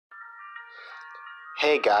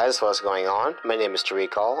Hey guys, what's going on? My name is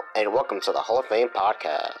Tariq Hall, and welcome to the Hall of Fame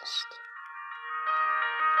podcast.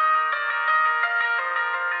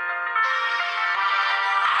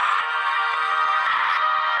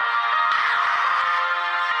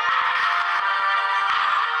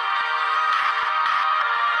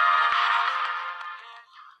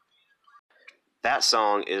 That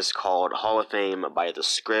song is called Hall of Fame by The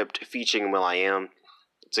Script, featuring will.i.am.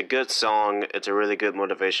 It's a good song. It's a really good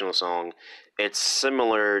motivational song. It's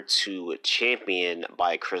similar to Champion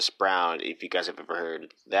by Chris Brown, if you guys have ever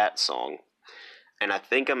heard that song. And I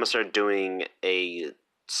think I'm going to start doing a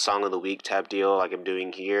Song of the Week type deal like I'm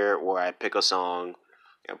doing here, where I pick a song,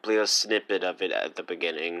 play a snippet of it at the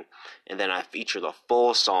beginning, and then I feature the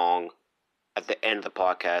full song at the end of the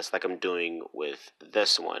podcast like I'm doing with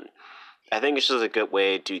this one. I think it's just a good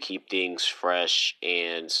way to keep things fresh,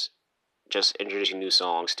 and just introducing new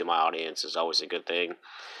songs to my audience is always a good thing.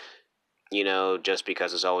 Just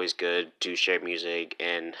because it's always good to share music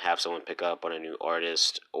and have someone pick up on a new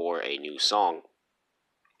artist or a new song.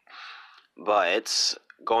 But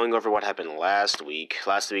going over what happened last week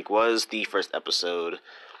was the first episode,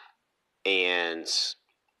 and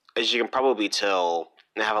as you can probably tell,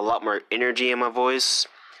 I have a lot more energy in my voice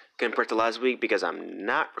compared to last week because I'm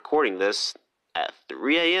not recording this at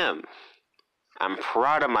 3 a.m. I'm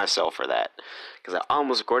proud of myself for that, because I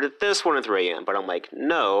almost recorded this one at 3 a.m., but I'm like,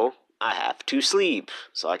 no, I have to sleep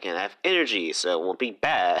so I can have energy, so it won't be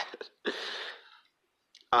bad.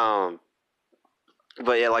 But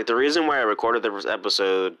yeah, the reason why I recorded the first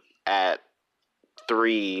episode at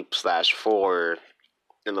 3/4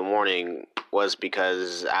 in the morning was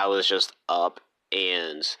because I was just up,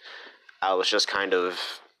 and I was just kind of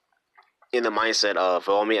in the mindset of,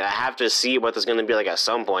 I have to see what this is going to be like at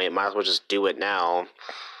some point. Might as well just do it now.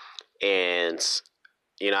 And,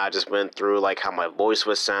 I just went through, how my voice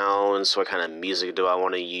would sound, so what kind of music do I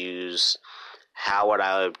want to use, how would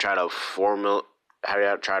I try to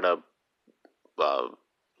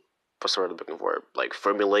what's the word I'm looking for?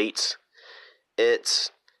 Formulate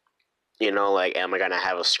it. Am I going to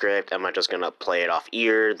have a script? Am I just going to play it off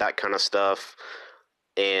ear? That kind of stuff.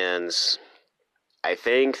 And I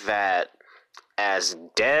think that as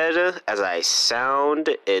dead as I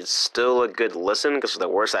sound, it's still a good listen, because for the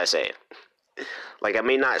worst I say. I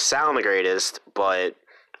may not sound the greatest, but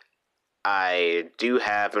I do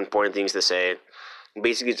have important things to say.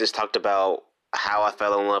 Basically just talked about how I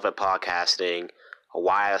fell in love with podcasting,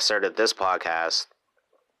 why I started this podcast,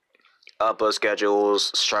 upload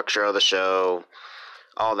schedules, structure of the show,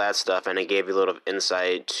 all that stuff, and it gave you a little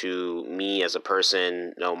insight to me as a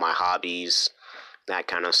person, my hobbies, that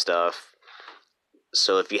kind of stuff.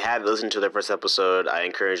 So if you haven't listened to the first episode, I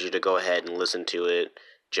encourage you to go ahead and listen to it.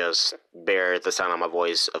 Just bear the sound of my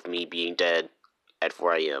voice of me being dead at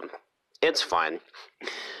 4 a.m. It's fine.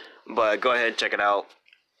 But go ahead and check it out.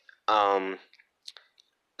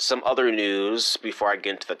 Some other news before I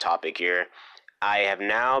get into the topic here. I have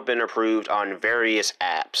now been approved on various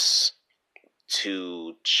apps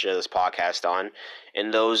to share this podcast on,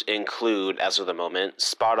 and those include, as of the moment,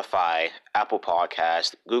 Spotify, Apple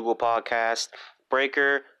Podcast, Google Podcast,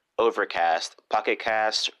 Breaker, Overcast, Pocket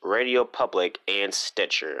Cast, Radio Public, and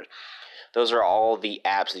Stitcher. Those are all the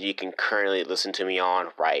apps that you can currently listen to me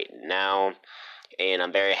on right now, and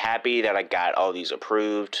I'm very happy that I got all these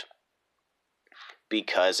approved,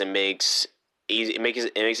 because it makes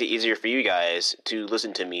it easier for you guys to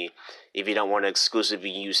listen to me. If you don't want to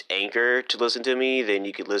exclusively use Anchor to listen to me, then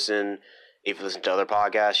you could listen. If you listen to other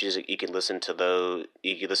podcasts, you can listen to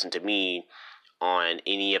You can listen to me on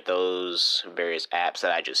any of those various apps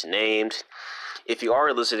that I just named. If you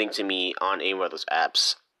are listening to me on any of those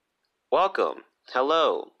apps, welcome,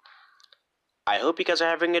 hello. I hope you guys are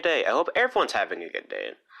having a good day. I hope everyone's having a good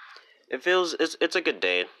day. It's a good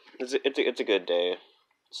day. It's a good day.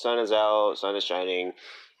 Sun is out, sun is shining.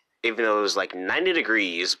 Even though it was 90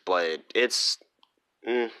 degrees, but it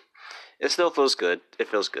still feels good. It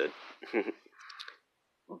feels good.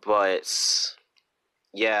 But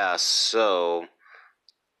yeah, so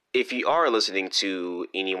if you are listening to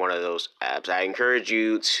any one of those apps, I encourage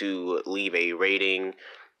you to leave a rating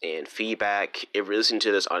and feedback. If you're listening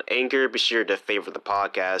to this on Anchor, be sure to favorite the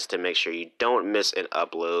podcast to make sure you don't miss an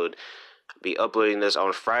upload. I'll be uploading this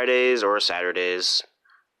on Fridays or Saturdays.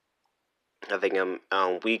 I think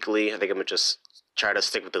I'm weekly. I think I'm going to just try to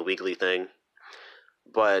stick with the weekly thing.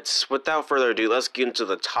 But without further ado, let's get into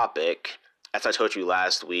the topic. As I told you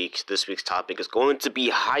last week, this week's topic is going to be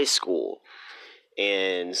high school.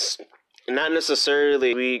 And not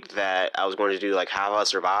necessarily a week that I was going to do how I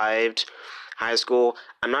survived high school.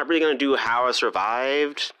 I'm not really going to do how I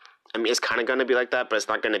survived. I mean, it's kind of going to be like that, but it's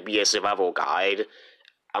not going to be a survival guide.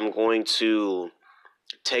 I'm going to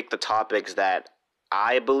take the topics that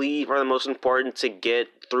I believe are the most important to get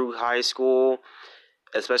through high school,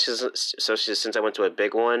 especially since I went to a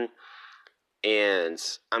big one, and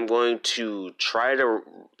I'm going to try to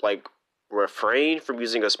like refrain from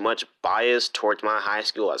using as much bias towards my high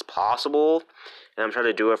school as possible, and I'm trying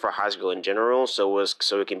to do it for high school in general, so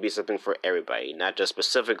it can be something for everybody, not just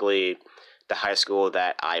specifically the high school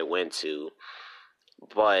that I went to.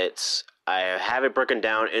 But I have it broken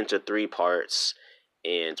down into 3 parts,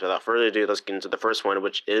 and without further ado, let's get into the first one,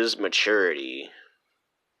 which is maturity.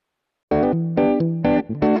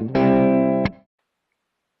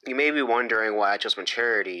 You may be wondering why I chose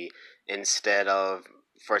maturity instead of,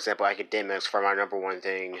 for example, academics for my number one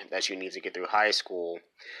thing that you need to get through high school.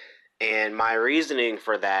 And my reasoning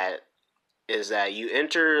for that is that you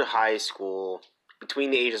enter high school between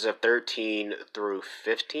the ages of 13 through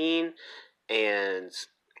 15, and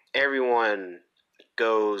everyone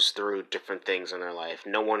goes through different things in their life.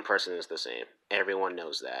 No one person is the same. Everyone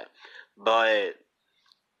knows that. But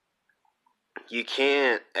you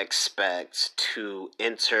can't expect to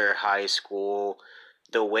enter high school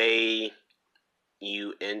the way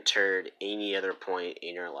you entered any other point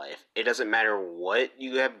in your life. It doesn't matter what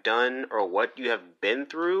you have done or what you have been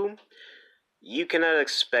through. You cannot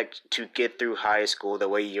expect to get through high school the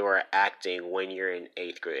way you are acting when you're an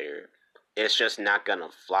 8th grader. It's just not gonna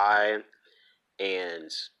fly,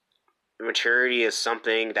 and maturity is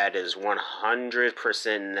something that is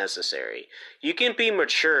 100% necessary. You can be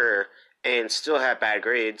mature and still have bad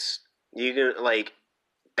grades. You can, like,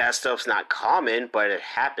 that stuff's not common, but it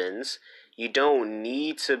happens. You don't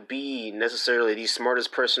need to be necessarily the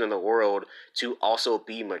smartest person in the world to also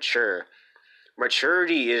be mature.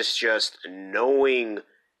 Maturity is just knowing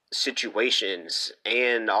situations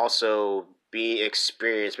and also being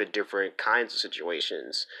experienced with different kinds of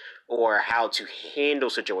situations or how to handle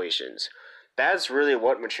situations. That's really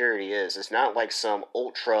what maturity is. It's not like some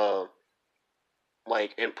ultra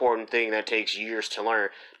important thing that takes years to learn.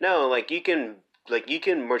 No, you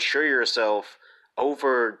can mature yourself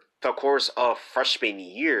over the course of freshman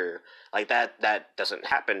year. Like that doesn't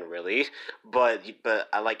happen really, but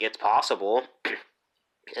I like it's possible.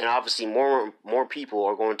 And obviously more people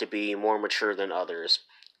are going to be more mature than others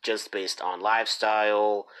just based on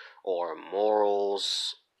lifestyle or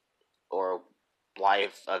morals or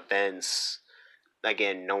life events.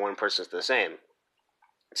 Again, no one person's the same.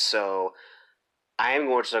 So I am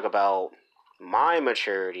going to talk about my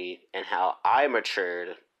maturity and how I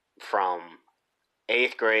matured from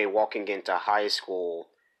 8th grade walking into high school,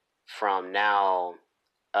 from now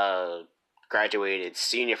graduated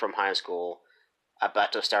senior from high school,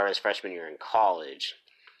 about to start his freshman year in college.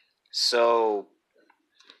 So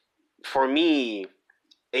for me,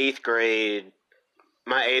 8th grade,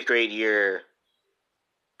 my 8th grade year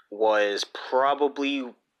was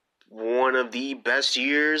probably one of the best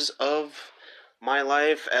years of my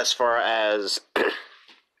life, as far as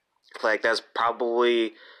that's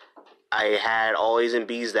probably, I had all A's and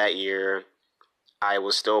B's that year. I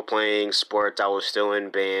was still playing sports, I was still in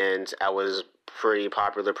bands, I was a pretty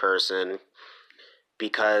popular person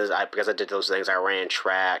because I did those things. I ran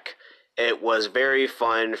track. It was very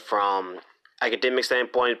fun from academic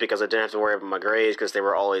standpoint because I didn't have to worry about my grades because they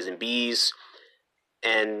were all A's and B's.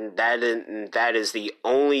 And that is the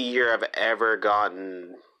only year I've ever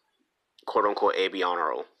gotten quote unquote AB honor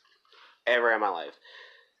roll ever in my life.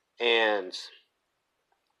 And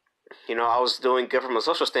I was doing good from a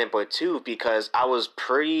social standpoint too because I was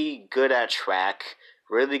pretty good at track,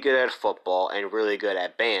 really good at football, and really good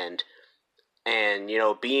at band. And,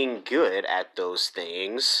 being good at those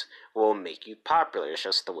things will make you popular. It's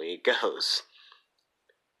just the way it goes.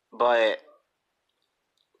 But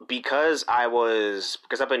because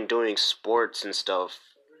I've been doing sports and stuff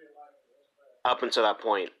up until that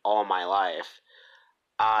point all my life,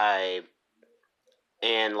 I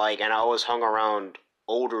always hung around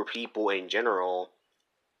older people in general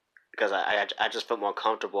because I just felt more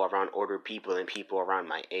comfortable around older people than people around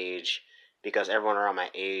my age, because everyone around my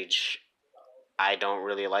age, I don't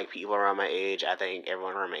really like people around my age. I think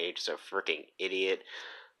everyone around my age is a freaking idiot.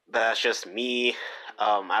 But that's just me.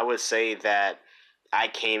 I would say that I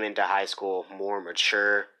came into high school more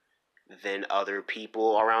mature than other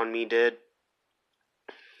people around me did.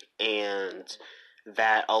 And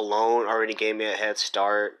that alone already gave me a head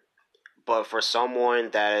start. But for someone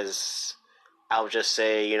that is, I would just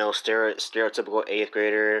say, stereotypical 8th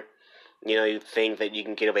grader, you think that you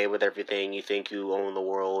can get away with everything, you think you own the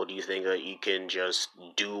world, you think that you can just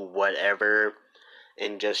do whatever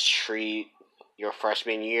and just treat your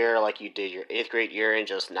freshman year like you did your 8th grade year and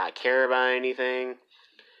just not care about anything,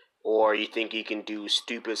 or you think you can do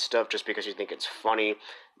stupid stuff just because you think it's funny,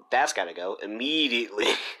 that's gotta go immediately.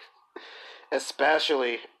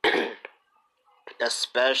 especially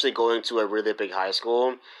especially going to a really big high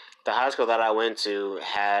school. The high school that I went to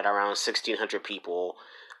had around 1,600 people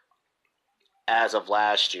as of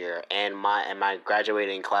last year, and my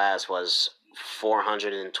graduating class was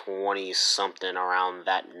 420 something, around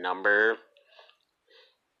that number.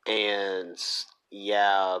 And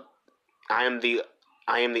yeah, I am the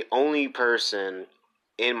I am the only person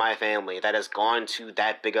in my family that has gone to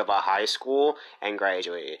that big of a high school and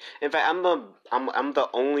graduated. In fact, I'm the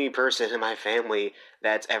only person in my family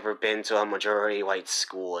that's ever been to a majority white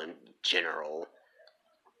school in general.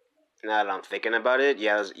 Now that I'm thinking about it,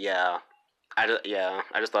 I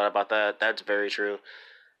just thought about that. That's very true.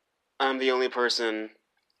 I'm the only person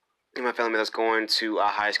in my family that's going to a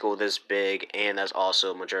high school this big and that's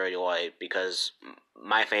also majority white, because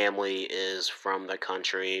my family is from the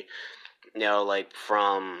country, like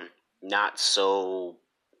from not so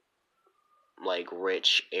like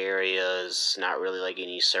rich areas, not really like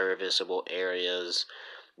any serviceable areas,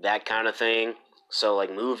 that kind of thing. So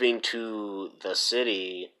like moving to the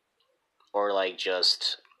city, or like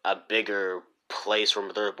just a bigger place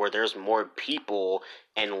where there's more people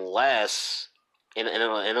and less, and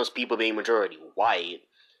those people being majority white,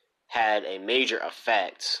 had a major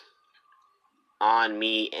effect on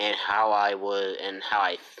me and how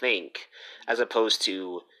I think, as opposed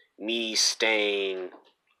to me staying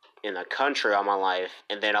in the country all my life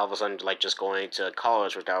and then all of a sudden like just going to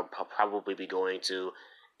college, which I would probably be going to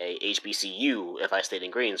a HBCU if I stayed in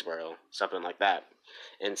Greensboro, something like that.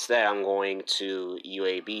 Instead, I'm going to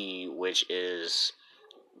UAB, which is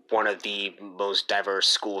one of the most diverse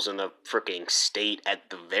schools in the freaking state, at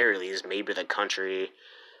the very least, maybe the country,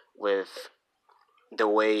 with the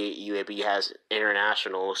way UAB has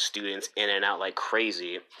international students in and out like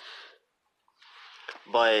crazy.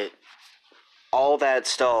 But all that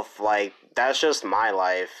stuff, like, that's just my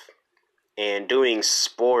life. And doing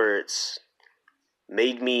sports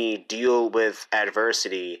made me deal with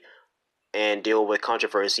adversity and deal with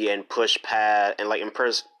controversy and push past and like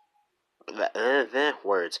impress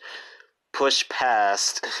words push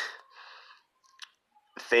past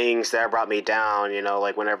things that brought me down,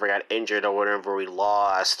 like whenever I got injured or whenever we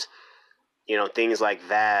lost, things like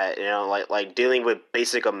that, like dealing with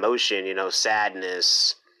basic emotion,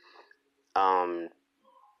 sadness, um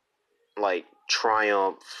like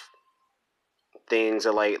triumph, things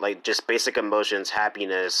are like just basic emotions,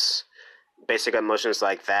 happiness, basic emotions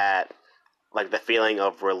like that, like the feeling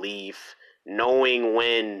of relief, knowing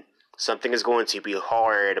when something is going to be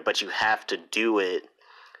hard, but you have to do it,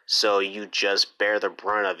 so you just bear the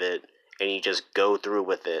brunt of it and you just go through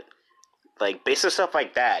with it. Like basic stuff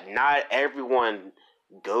like that. Not everyone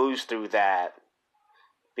goes through that,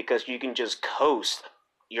 because you can just coast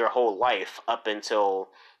your whole life up until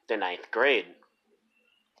the 9th grade.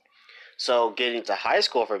 So getting to high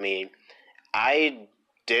school for me, I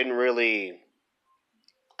didn't really.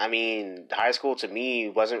 I mean, high school to me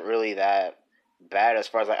wasn't really that bad as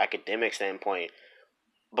far as like academic standpoint.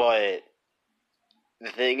 But the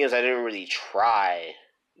thing is, I didn't really try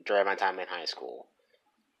during my time in high school,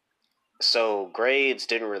 so grades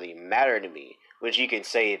didn't really matter to me. Which you can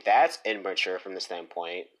say that's immature from the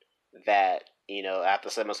standpoint that I have to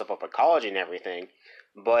set myself up for college and everything.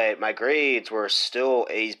 But my grades were still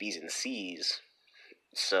A's, B's, and C's.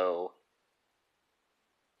 So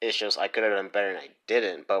it's just I could have done better and I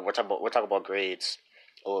didn't. But we're talking about grades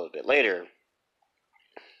a little bit later.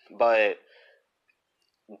 But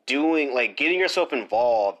getting yourself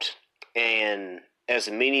involved in as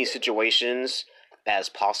many situations as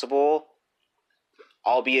possible,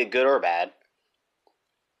 albeit good or bad,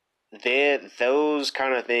 those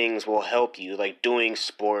kind of things will help you. Like doing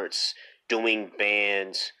sports, doing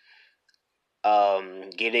bands,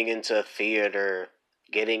 getting into theater,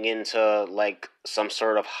 getting into like some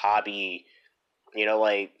sort of hobby,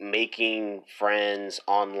 like making friends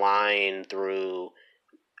online through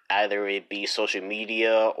either it be social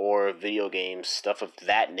media or video games, stuff of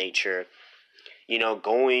that nature.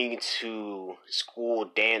 Going to school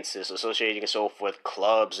dances, associating yourself with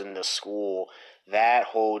clubs in the school, that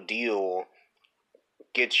whole deal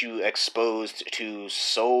gets you exposed to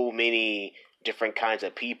so many different kinds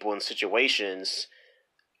of people and situations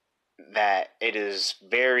that it is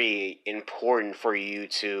very important for you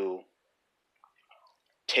to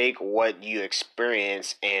take what you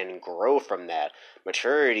experience and grow from that.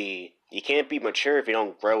 Maturity, you can't be mature if you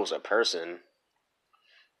don't grow as a person.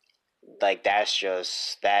 Like that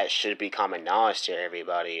should be common knowledge to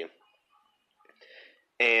everybody.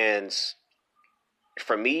 And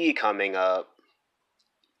for me coming up,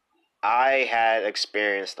 I had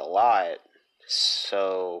experienced a lot.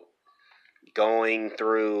 So going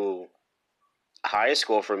through high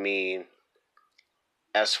school for me,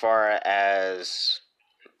 as far as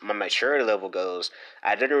my maturity level goes,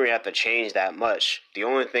 I didn't really have to change that much. The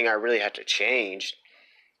only thing I really had to change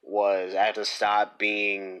was I had to stop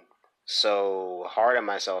being so hard on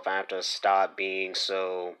myself. I have to stop being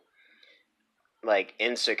so like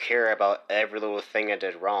insecure about every little thing I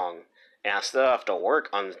did wrong. And I still have to work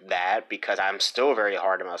on that because I'm still very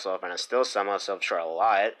hard on myself and I still sell myself short a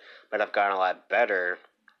lot, but I've gotten a lot better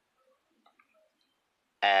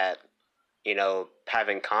at,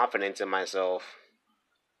 having confidence in myself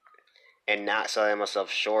and not selling myself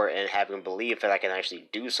short and having belief that I can actually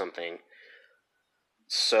do something.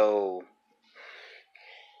 So,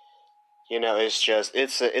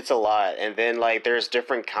 it's a lot. And then like there's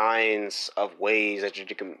different kinds of ways that you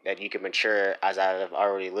can mature, as I've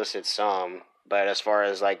already listed some. But as far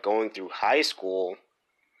as like going through high school,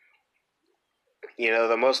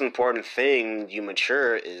 the most important thing you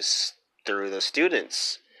mature is through the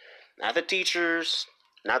students, not the teachers,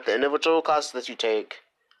 not the individual classes that you take.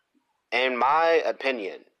 In my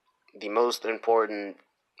opinion, the most important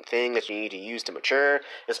thing that you need to use to mature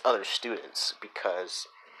is other students, because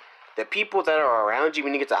the people that are around you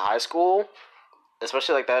when you get to high school,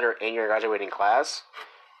 especially like that or in your graduating class,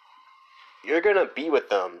 you're gonna be with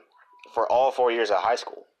them for all 4 years of high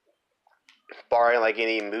school, barring like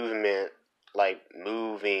any movement, like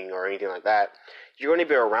moving or anything like that. You're going to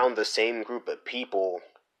be around the same group of people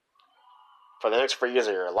for the next 4 years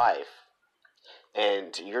of your life,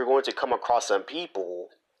 and you're going to come across some people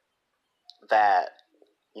that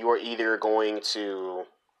you are either going to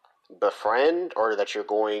befriend or that you're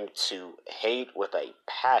going to hate with a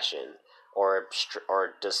passion or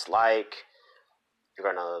dislike.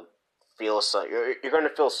 You're gonna feel you're gonna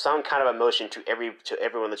feel some kind of emotion to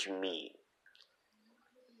everyone that you meet,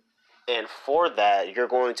 and for that you're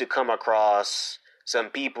going to come across some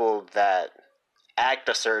people that act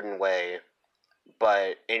a certain way,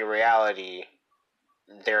 but in reality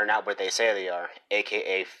they're not what they say they are,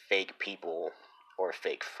 aka fake people or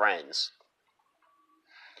fake friends.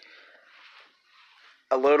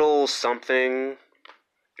 A little something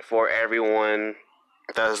for everyone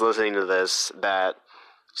that's listening to this that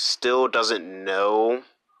still doesn't know,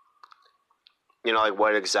 like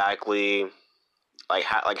what exactly, like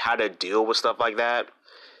how to deal with stuff like that.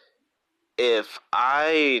 If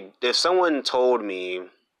someone told me,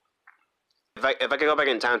 if I could go back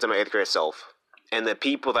in time to my 8th grade self and the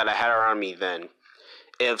people that I had around me then,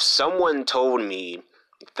 if someone told me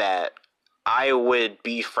that I would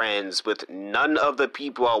be friends with none of the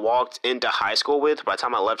people I walked into high school with by the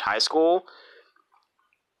time I left high school,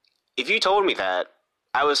 if you told me that,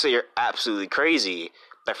 I would say you're absolutely crazy.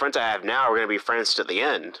 The friends I have now are going to be friends to the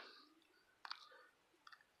end.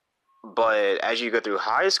 But as you go through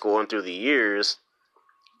high school and through the years,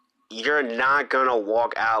 you're not going to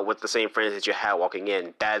walk out with the same friends that you had walking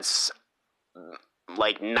in. That's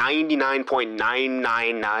like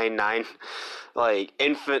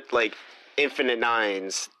 99.9999, infinite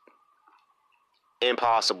nines,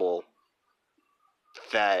 impossible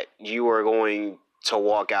that you are going to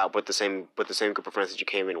walk out with the same group of friends that you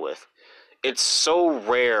came in with. It's so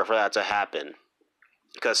rare for that to happen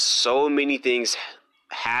because so many things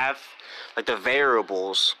have, like, the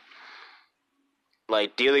variables,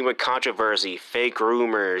 like dealing with controversy, fake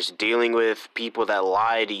rumors, dealing with people that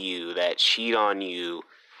lie to you, that cheat on you,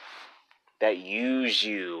 that use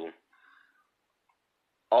you,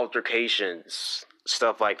 altercations,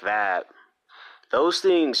 stuff like that. Those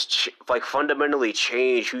things fundamentally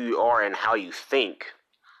change who you are and how you think.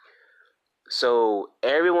 So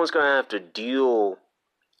everyone's gonna have to deal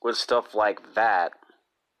with stuff like that.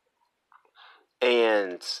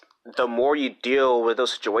 And the more you deal with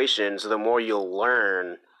those situations, the more you'll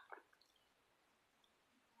learn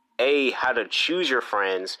A, how to choose your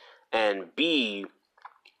friends, and B,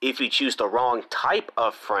 if you choose the wrong type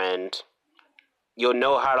of friend, you'll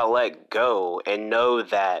know how to let go and know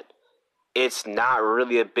that it's not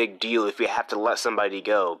really a big deal if you have to let somebody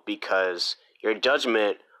go, because your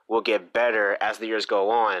judgment will get better as the years go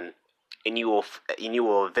on, and you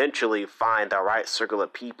will eventually find the right circle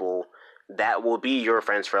of people that will be your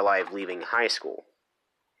friends for life leaving high school.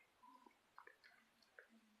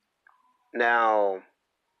 Now,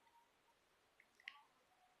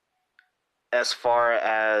 as far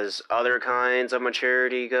as other kinds of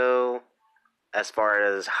maturity go, as far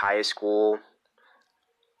as high school,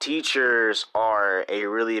 teachers are a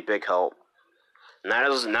really big help. Not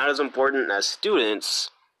as important as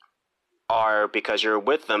students, are because you're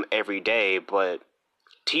with them every day, but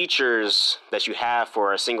teachers that you have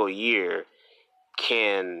for a single year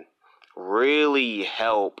can really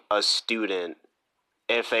help a student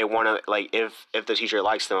if they want to, like, if the teacher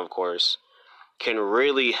likes them, of course, can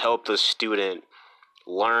really help the student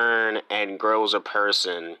learn and grow as a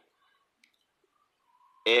person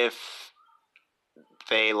if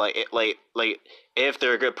they if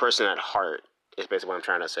they're a good person at heart is basically what I'm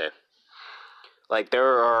trying to say. Like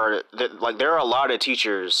there are a lot of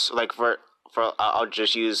teachers, like for I'll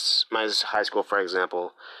just use my high school for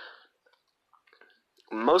example.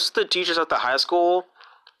 Most of the teachers at the high school,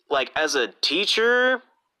 like as a teacher,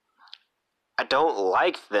 I don't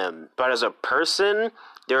like them, but as a person,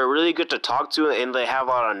 they're really good to talk to and they have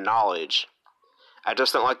a lot of knowledge. I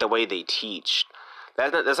just don't like the way they teach.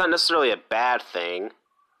 That's not necessarily a bad thing.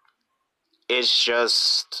 It's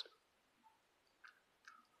just,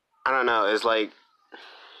 I don't know. It's like,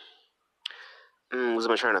 what's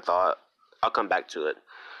my train of thought? I'll come back to it.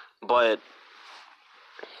 But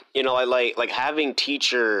like having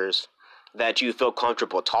teachers that you feel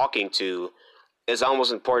comfortable talking to is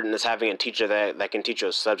almost important as having a teacher that can teach you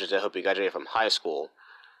a subject to help you graduate from high school.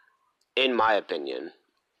 In my opinion,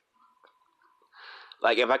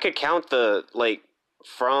 like if I could count from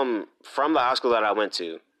the high school that I went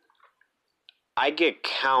to, I could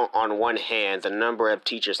count on one hand the number of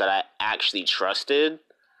teachers that I actually trusted,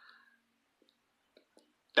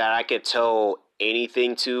 that I could tell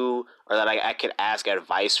anything to, or that I could ask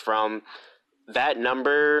advice from. That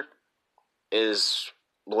number is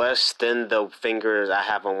less than the fingers I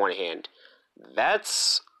have on one hand.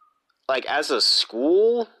 That's, like, as a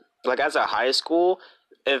school, like as a high school,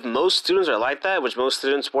 if most students are like that, which most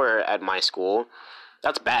students were at my school,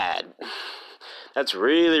 that's bad. That's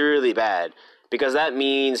really, really bad. Because that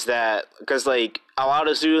means that, because like a lot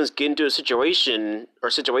of students get into a situation or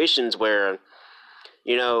situations where,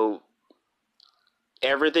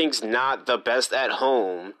 everything's not the best at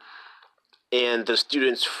home, and the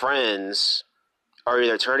students' friends are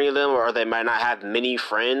either turning them, or they might not have many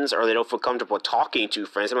friends, or they don't feel comfortable talking to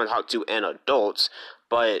friends. They might talk to an adults,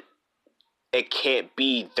 but it can't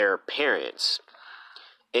be their parents.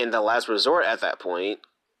 And the last resort at that point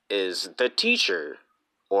is the teacher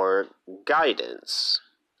or guidance.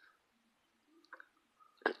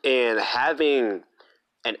 And having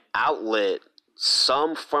an outlet,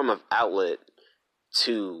 some form of outlet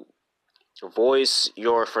to voice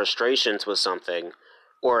your frustrations with something,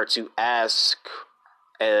 or to ask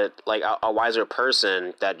a wiser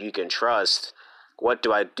person that you can trust, what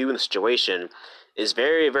do I do in the situation, is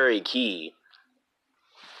very, very key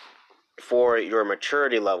for your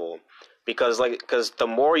maturity level. Because the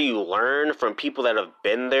more you learn from people that have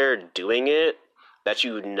been there doing it, that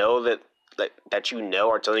you know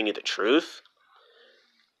are telling you the truth,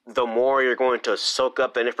 the more you're going to soak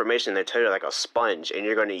up that information they tell you like a sponge, and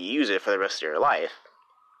you're going to use it for the rest of your life.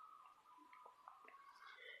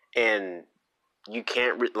 And you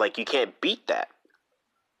can't beat that.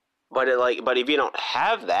 But if you don't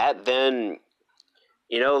have that, then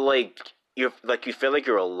you feel like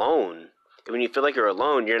you're alone. And when you feel like you're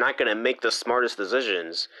alone, you're not going to make the smartest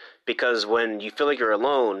decisions, because when you feel like you're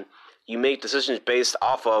alone, you make decisions based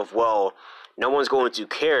off of, well, no one's going to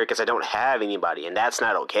care because I don't have anybody, and that's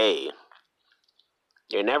not okay.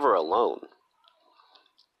 You're never alone.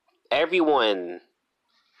 Everyone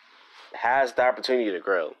has the opportunity to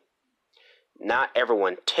grow. Not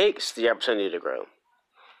everyone takes the opportunity to grow.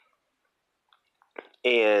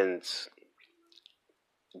 And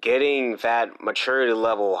getting that maturity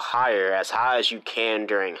level higher, as high as you can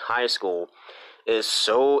during high school, is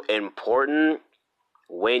so important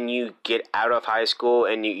when you get out of high school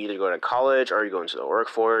and you either go to college or you go into the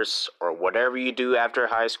workforce or whatever you do after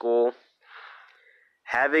high school.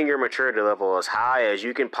 Having your maturity level as high as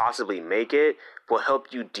you can possibly make it will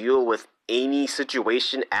help you deal with any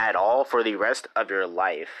situation at all for the rest of your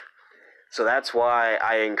life. So that's why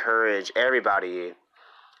I encourage everybody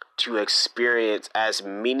to experience as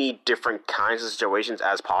many different kinds of situations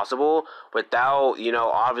as possible without,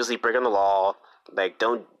 obviously breaking the law. Like,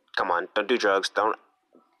 don't do drugs,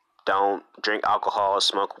 don't drink alcohol,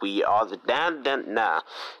 smoke weed, all the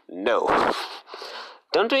no.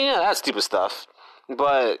 Don't do any of that stupid stuff.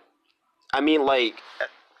 But I mean, like,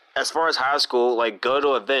 as far as high school, like, go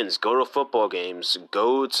to events, go to football games,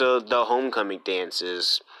 go to the homecoming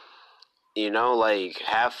dances,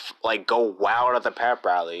 go wild at the pep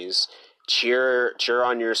rallies, cheer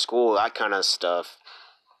on your school, that kind of stuff.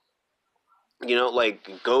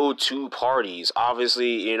 Go to parties.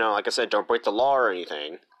 Obviously, like I said, don't break the law or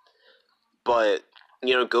anything. But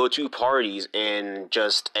go to parties and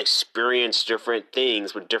just experience different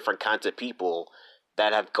things with different kinds of people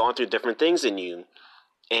that have gone through different things than you.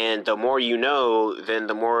 And the more you know, then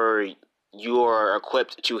the more you are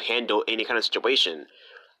equipped to handle any kind of situation.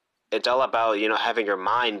 It's all about, having your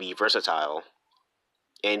mind be versatile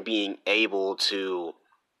and being able to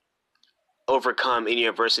overcome any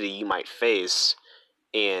adversity you might face.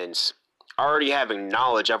 And already having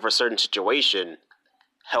knowledge of a certain situation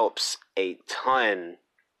helps a ton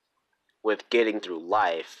with getting through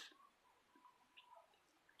life.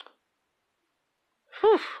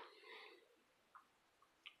 Whew.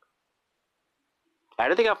 I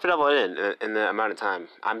don't think I'll fit all that in the amount of time.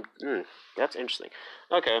 That's interesting.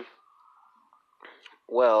 Okay.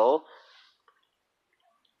 Well,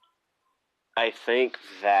 I think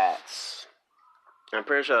I'm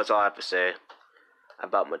pretty sure that's all I have to say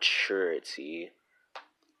about maturity.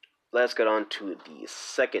 Let's get on to the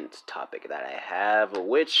second topic that I have,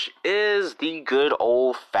 which is the good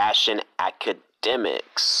old-fashioned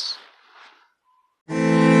academics.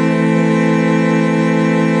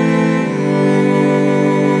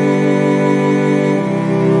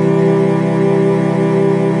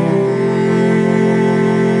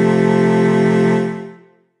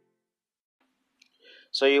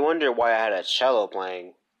 So you wonder why I had a cello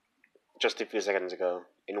playing just a few seconds ago,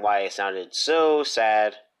 and why it sounded so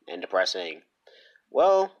sad and depressing.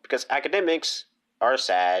 Well, because academics are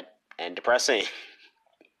sad and depressing.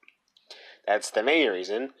 That's the main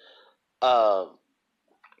reason. Uh,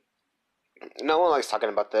 no one likes talking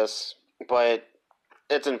about this, but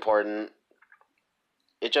it's important.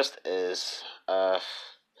 It just is.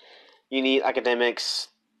 You need academics.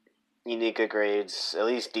 You need good grades, at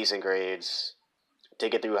least decent grades, to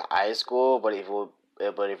get through high school. But if you're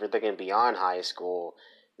thinking beyond high school,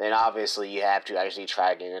 then obviously you have to actually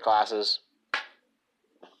try to get into classes.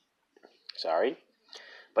 Sorry,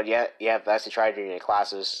 but yeah, you have to actually try to get into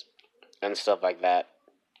classes and stuff like that.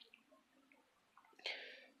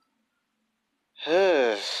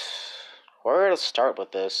 Where to start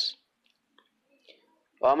with this?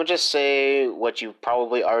 Well, I'm gonna just say what you've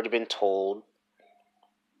probably already been told.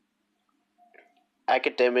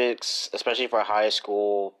 Academics, especially for high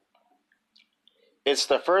school, it's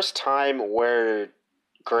the first time where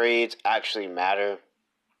grades actually matter.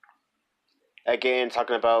 Again,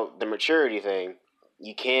 talking about the maturity thing,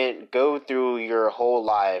 you can't go through your whole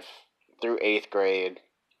life through 8th grade.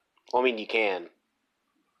 Well, I mean, you can.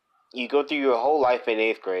 You go through your whole life in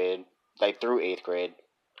 8th grade, like through 8th grade,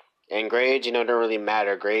 and grades, don't really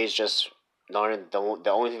matter. Grades just don't.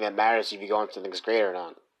 The only thing that matters is if you go into the next grade or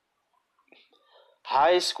not.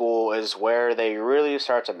 High school is where they really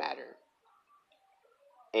start to matter.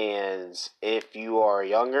 And if you are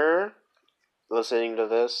younger, listening to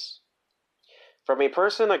this, from a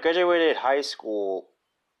person that graduated high school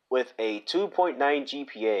with a 2.9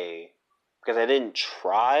 GPA, because I didn't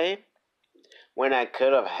try, when I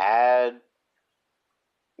could have had,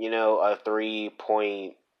 a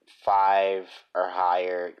 3.5 or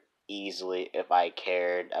higher easily if I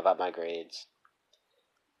cared about my grades.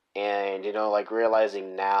 And,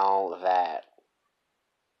 realizing now that,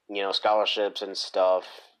 scholarships and stuff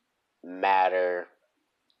matter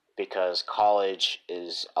because college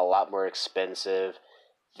is a lot more expensive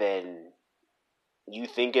than you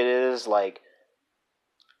think it is. Like,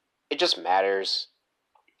 it just matters.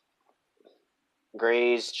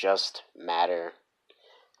 Grades just matter.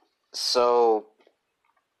 So,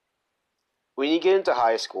 when you get into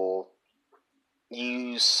high school,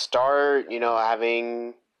 you start, you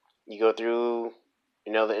go through,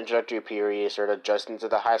 the introductory period, start adjusting to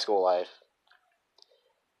the high school life.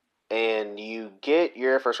 And you get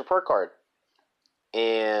your first report card.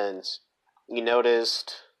 And you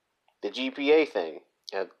noticed the GPA thing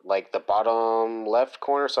at, like, the bottom left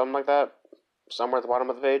corner, something like that. Somewhere at the bottom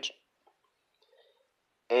of the page.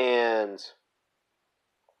 And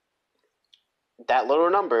that little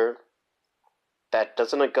number that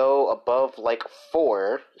doesn't go above, like,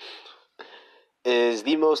 4 is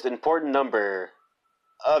the most important number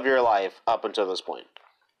of your life up until this point.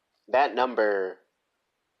 That number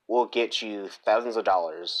will get you thousands of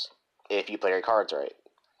dollars if you play your cards right.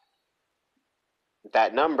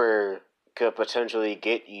 That number could potentially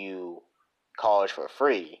get you college for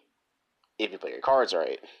free if you play your cards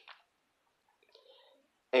right.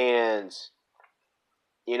 And,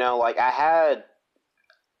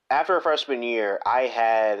 after a freshman year, I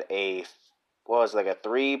had a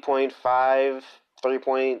 3.5,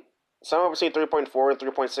 somewhere between 3.4 and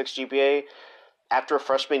 3.6 GPA after a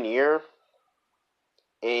freshman year,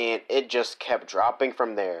 and it just kept dropping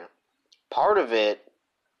from there. Part of it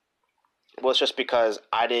Well, it's just because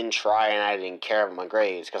I didn't try and I didn't care about my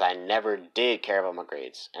grades, because I never did care about my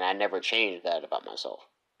grades, and I never changed that about myself.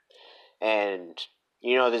 And,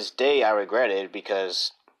 this day I regret it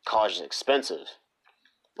because college is expensive.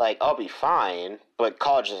 Like, I'll be fine, but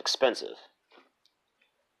college is expensive.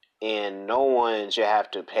 And no one should have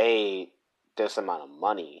to pay this amount of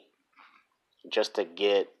money just to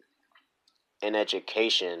get an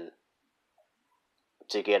education,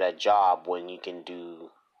 to get a job when you can do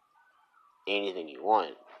anything you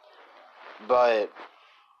want. But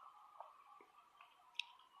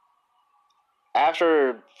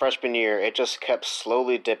after freshman year, it just kept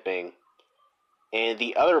slowly dipping. And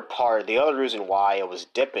the other reason why it was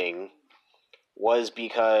dipping was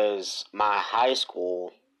because my high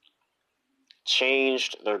school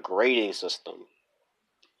changed their grading system.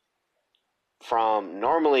 From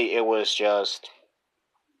normally it was just,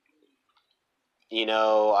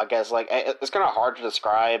 I guess like it's kind of hard to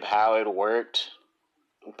describe how it worked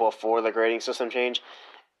before the grading system changed.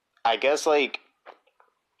 I guess like,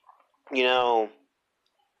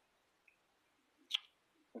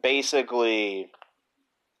 basically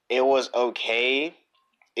it was okay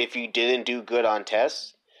if you didn't do good on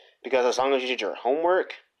tests, because as long as you did your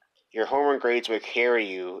homework grades would carry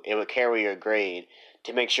you. It would carry your grade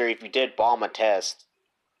to make sure if you did bomb a test,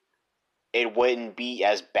 it wouldn't be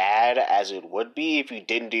as bad as it would be if you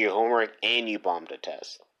didn't do your homework and you bombed a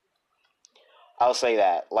test. I'll say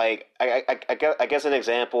that. Like, I guess an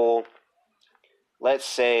example, let's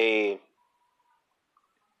say,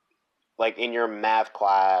 like in your math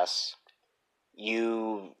class,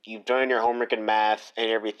 you've done your homework in math and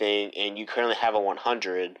everything, and you currently have a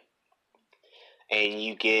 100, and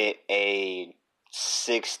you get a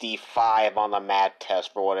 65 on the math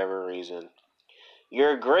test for whatever reason.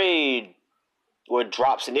 Your grade would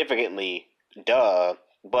drop significantly,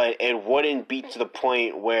 but it wouldn't be to the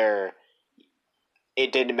point where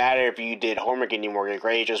it didn't matter if you did homework anymore. Your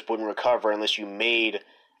grade just wouldn't recover unless you made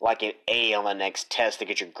like an A on the next test to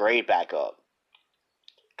get your grade back up.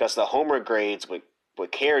 Because the homework grades would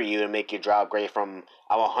carry you and make your drop grade from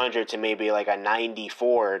a 100 to maybe like a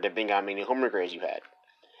 94, depending on how many homework grades you had.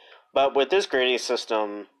 But with this grading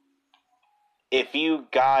system, if you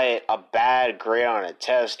got a bad grade on a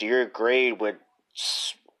test, your grade would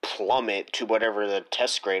plummet to whatever the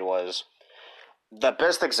test grade was. The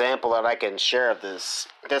best example that I can share of this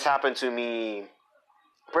happened to me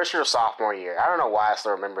pretty sure sophomore year. I don't know why I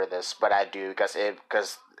still remember this, but I do, because it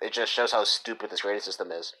just shows how stupid this grading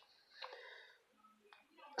system is.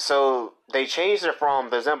 So they changed it from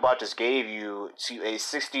the example I just gave you to a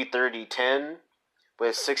 60-30-10,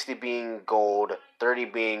 with 60 being gold, 30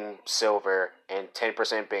 being silver, and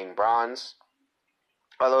 10% being bronze.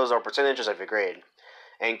 All those are percentages of your grade.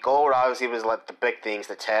 And gold obviously was like the big things,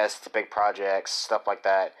 the tests, the big projects, stuff like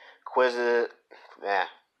that. Quizzes,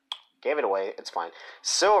 gave it away, it's fine.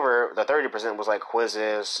 Silver, the 30% was like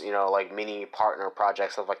quizzes, like mini partner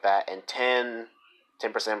projects, stuff like that. And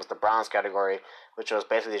 10% was the bronze category, which was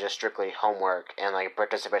basically just strictly homework and like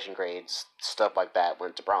participation grades, stuff like that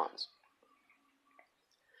went to bronze.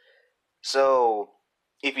 So,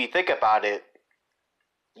 if you think about it,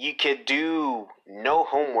 you could do no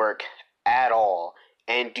homework at all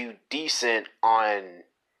and do decent on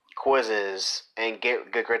quizzes and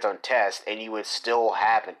get good grades on tests, and you would still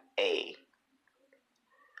have an A.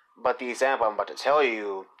 But the example I'm about to tell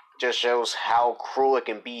you just shows how cruel it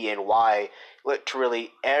can be and why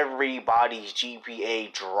literally everybody's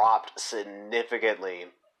GPA dropped significantly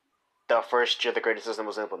the first year the grading system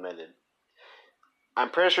was implemented. I'm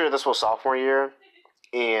pretty sure this was sophomore year,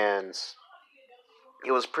 and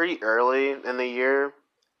it was pretty early in the year,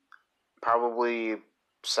 probably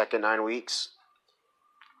second 9 weeks,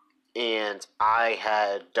 and I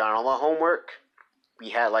had done all the homework.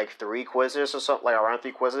 We had like 3 quizzes or something, like around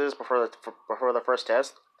 3 quizzes before the first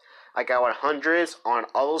test. I got 100s on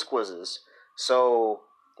all those quizzes, so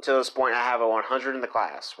to this point I have a 100 in the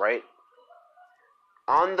class, right?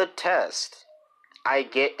 On the test, I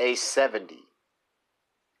get a 70.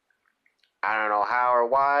 I don't know how or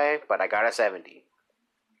why, but I got a 70.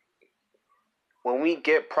 When we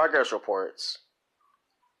get progress reports,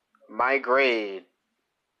 my grade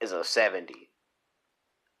is a 70.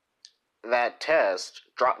 That test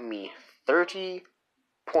dropped me 30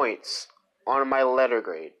 points on my letter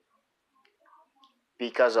grade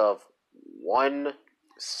because of one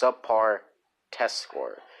subpar test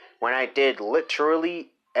score, when I did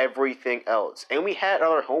literally everything else. And we had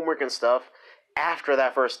other homework and stuff after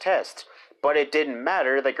that first test, but it didn't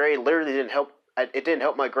matter. The grade literally didn't help. It didn't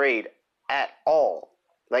help my grade at all.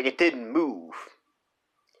 Like, it didn't move.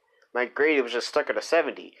 My grade was just stuck at a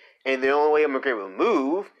 70. And the only way my grade would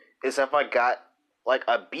move is if I got like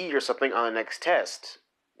a B or something on the next test,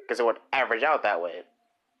 because it would average out that way.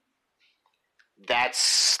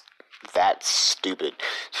 That's stupid.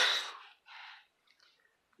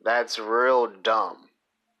 That's real dumb.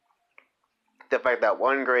 The fact that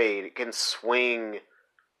one grade can swing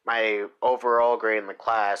my overall grade in the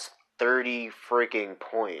class 30 freaking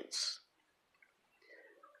points.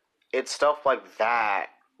 It's stuff like that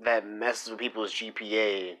that messes with people's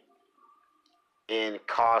GPA and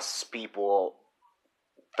costs people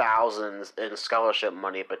thousands in scholarship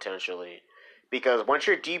money potentially. Because once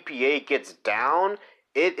your GPA gets down,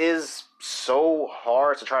 it is so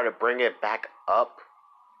hard to try to bring it back up.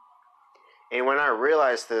 And when I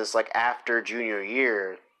realized this, like after junior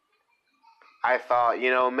year, I thought,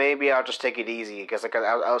 maybe I'll just take it easy. Because like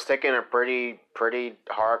I was taking a pretty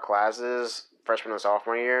hard classes freshman and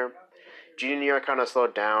sophomore year. Junior year I kind of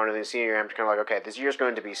slowed down, and then senior year I'm just kind of like, okay, this year is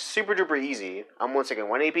going to be super duper easy. I'm only taking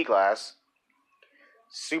one AP class,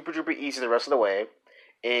 super duper easy the rest of the way,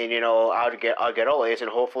 and I'll get all A's, and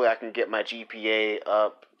hopefully I can get my GPA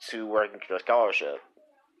up to where I can get a scholarship,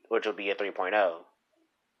 which will be a 3.0.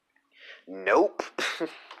 Nope,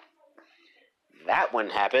 that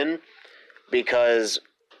wouldn't happen because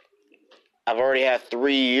I've already had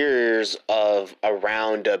 3 years of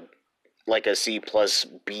around a C plus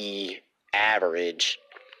B average,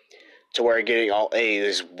 to where getting all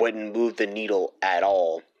A's wouldn't move the needle at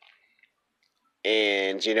all.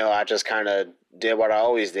 And, I just kind of did what I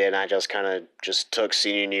always did, and I just kind of just took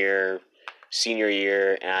senior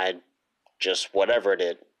year, and I just whatever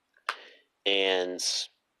did. And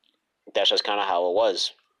that's just kind of how it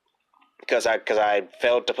was. Because I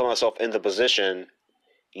failed to put myself in the position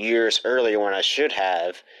years earlier when I should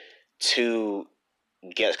have to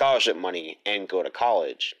get scholarship money and go to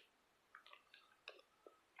college.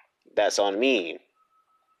 That's on me.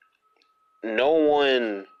 No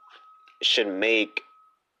one should make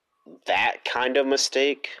that kind of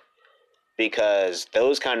mistake, because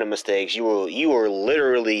those kind of mistakes you will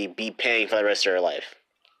literally be paying for the rest of your life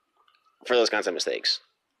for those kinds of mistakes.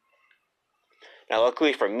 Now,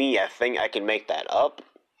 luckily for me, I think I can make that up,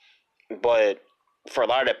 but for a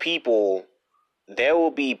lot of people, they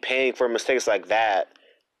will be paying for mistakes like that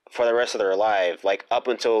for the rest of their life. Like, up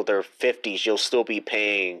until their 50s, you'll still be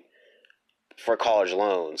paying for college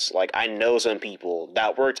loans. Like, I know some people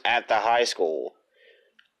that worked at the high school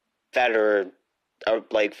that are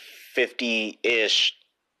like 50-ish,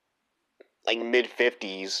 like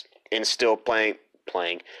mid-50s, and still paying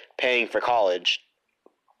for college.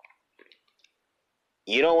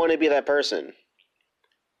 You don't want to be that person.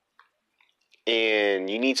 And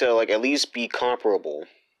you need to, like, at least be comparable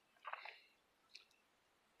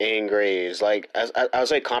in grades. Like, I would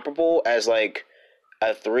say comparable as, like,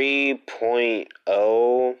 a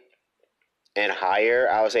 3.0 and higher,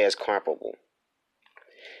 I would say as comparable.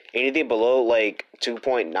 Anything below, like,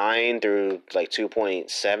 2.9 through, like,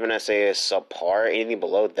 2.7, I say is subpar. Anything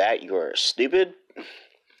below that, you are stupid.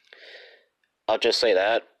 I'll just say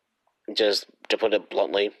that. Just to put it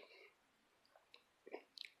bluntly.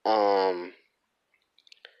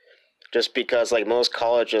 Just because, like, most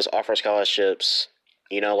colleges offer scholarships,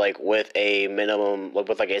 like, with a minimum,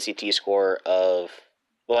 with, like, a SAT score of,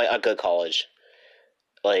 well, like, a good college.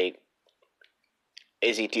 Like,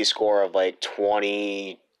 ACT score of, like,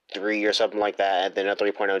 23 or something like that, and then a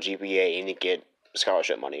 3.0 GPA, and you get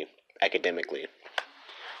scholarship money, academically.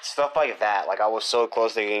 Stuff like that. Like, I was so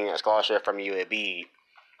close to getting a scholarship from UAB.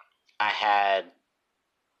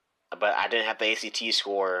 But I didn't have the ACT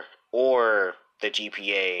score or the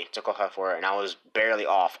GPA to qualify for it, and I was barely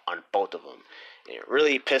off on both of them. And it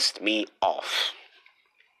really pissed me off.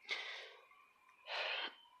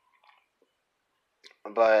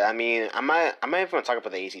 But I mean, I might even want to talk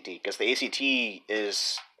about the ACT, because the ACT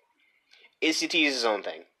is its own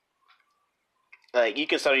thing. Like, you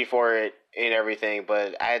can study for it and everything,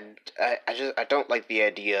 but I don't like the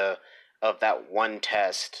idea of that one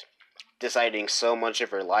test deciding so much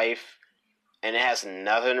of your life, and it has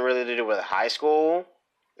nothing really to do with high school.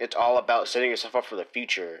 It's all about setting yourself up for the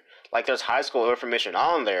future. Like, there's high school information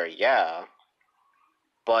on there, yeah,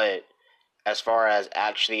 but as far as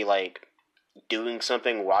actually, like, doing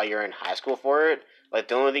something while you're in high school for it, like,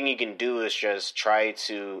 the only thing you can do is just try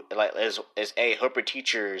to, like, hope your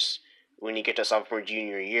teachers, when you get to sophomore,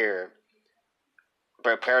 junior year,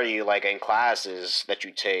 prepare you, like, in classes that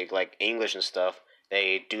you take, like English and stuff.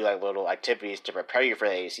 They do, like, little activities to prepare you for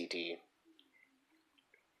the ACT.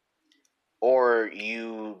 Or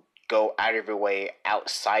you go out of your way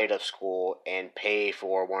outside of school and pay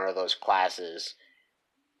for one of those classes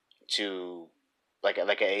to, like an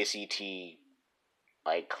ACT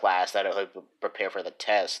like class that will prepare for the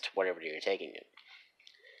test, whatever you're taking it.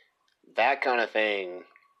 That kind of thing,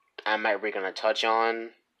 I might be gonna touch on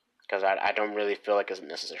because I don't really feel like it's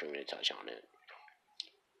necessary for me to touch on it.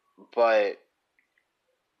 But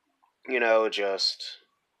just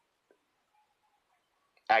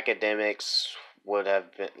academics would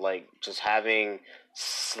have been like just having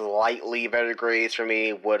slightly better grades for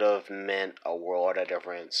me would have meant a world of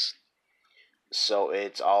difference. So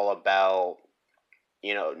it's all about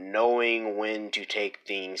knowing when to take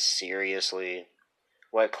things seriously,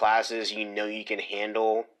 what classes you can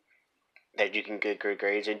handle, that you can get good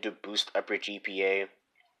grades in to boost up your GPA,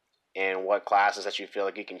 and what classes that you feel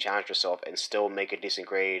like you can challenge yourself and still make a decent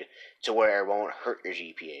grade to where it won't hurt your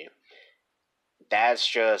GPA. That's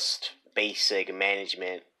just basic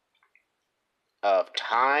management of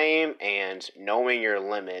time and knowing your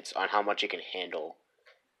limits on how much you can handle.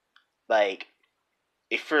 Like,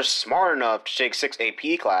 if you're smart enough to take 6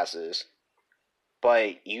 AP classes,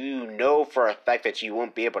 but you know for a fact that you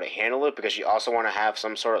won't be able to handle it because you also want to have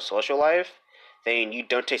some sort of social life, then you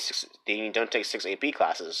don't take six AP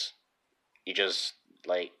classes. You just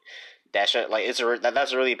like that's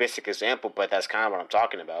that's a really basic example, but that's kind of what I'm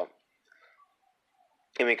talking about.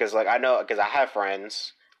 I mean, because I have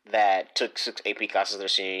friends that took 6 AP classes their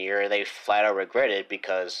senior year, and they flat out regret it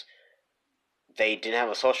because they didn't have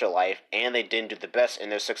a social life and they didn't do the best in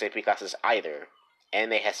their 6 AP classes either,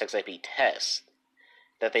 and they had 6 AP tests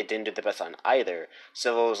that they didn't do the best on either.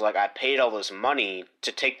 So it was like I paid all this money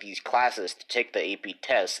to take these classes, to take the AP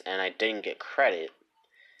tests, and I didn't get credit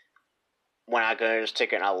when I could have just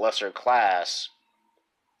taken a lesser class,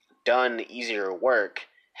 done easier work,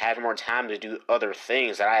 had more time to do other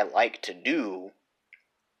things that I like to do,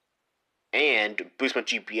 and boost my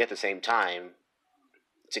GPA at the same time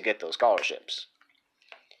to get those scholarships.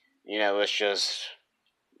 It's just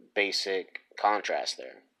basic contrast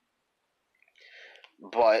there.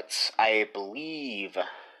 But I believe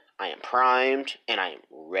I am primed and I am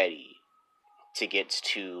ready to get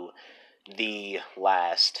to the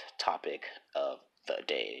last topic of the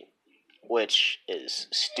day, which is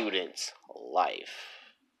student life.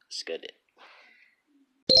 It's good.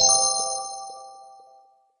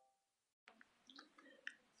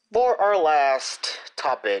 For our last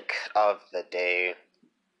topic of the day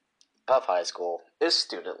of high school is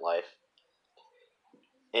student life.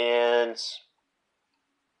 And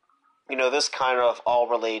this kind of all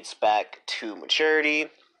relates back to maturity.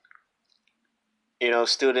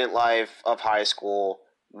 Student life of high school,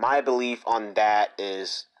 my belief on that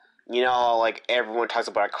is, like everyone talks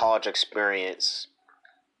about a college experience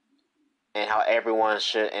and how everyone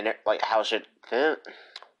should, and like how should,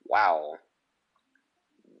 wow,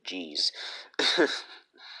 jeez,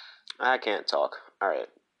 I can't talk. Alright.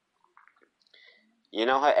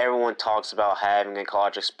 How everyone talks about having a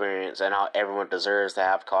college experience and how everyone deserves to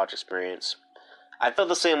have college experience? I feel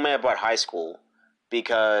the same way about high school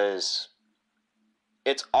because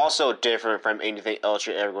it's also different from anything else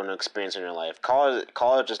you're ever going to experience in your life.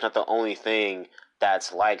 College is not the only thing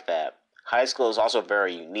that's like that. High school is also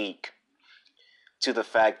very unique to the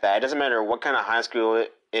fact that it doesn't matter what kind of high school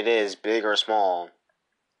it is, big or small,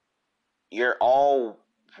 you're all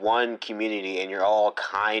one community and you're all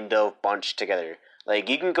kind of bunched together. Like,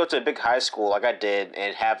 you can go to a big high school like I did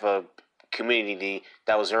and have a community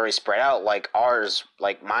that was very spread out like ours,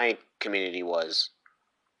 like my community was.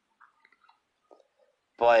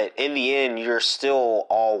 But in the end, you're still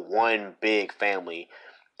all one big family.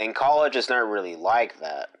 And college is not really like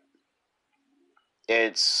that.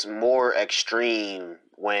 It's more extreme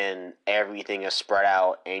when everything is spread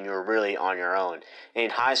out and you're really on your own.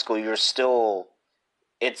 In high school,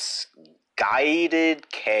 it's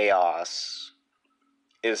guided chaos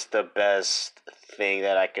is the best way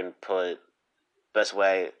I can put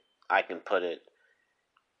it.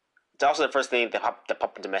 It's also the first thing that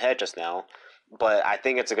popped into my head just now, but I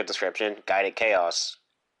think it's a good description, guided chaos.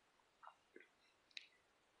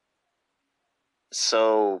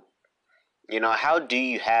 So, how do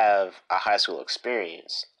you have a high school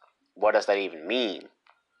experience? What does that even mean?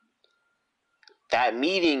 That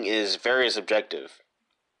meaning is very subjective.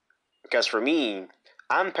 Because for me,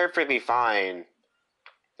 I'm perfectly fine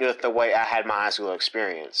with the way I had my high school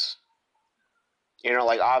experience.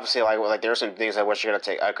 Obviously, there are some things I wish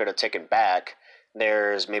I could have taken back.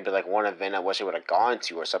 There's maybe like one event I wish I would have gone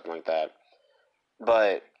to or something like that.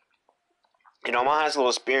 But my high school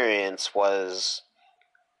experience was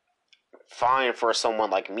fine for someone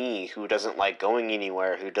like me who doesn't like going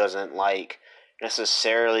anywhere, who doesn't like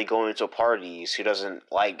necessarily going to parties, who doesn't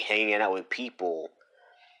like hanging out with people,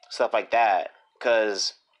 stuff like that.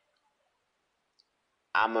 Because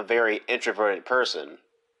I'm a very introverted person,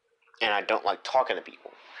 and I don't like talking to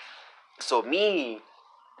people. So me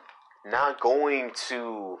not going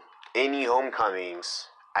to any homecomings,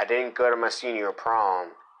 I didn't go to my senior prom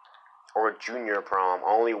or junior prom.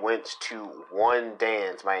 I only went to one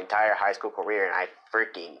dance my entire high school career, and I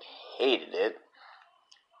freaking hated it.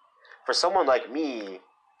 For someone like me,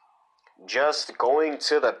 just going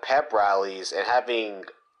to the pep rallies and having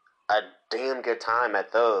a damn good time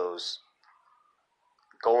at those,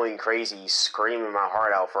 going crazy, screaming my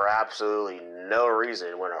heart out for absolutely no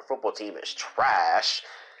reason when our football team is trash,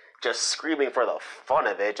 just screaming for the fun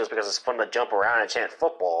of it, just because it's fun to jump around and chant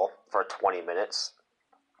football for 20 minutes.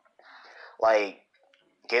 Like,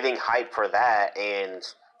 getting hyped for that and,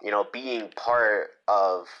 being part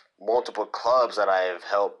of multiple clubs that I've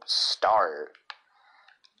helped start.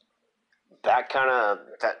 That kind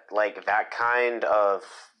of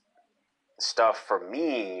stuff for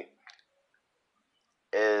me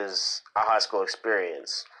is a high school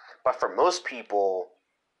experience. But for most people,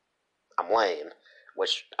 I'm lame,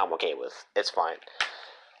 which I'm okay with. It's fine.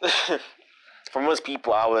 For most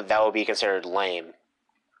people, that would be considered lame.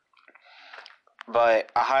 But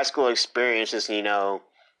a high school experience is,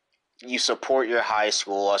 you support your high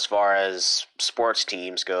school as far as sports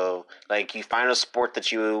teams go. Like, you find a sport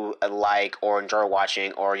that you like or enjoy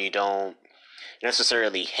watching, or you don't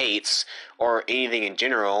necessarily hates, or anything in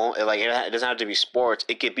general. It doesn't have to be sports.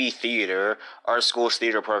 It could be theater. Our school's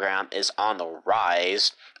theater program is on the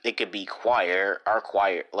rise. It could be choir. Our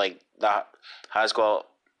choir, like the high school,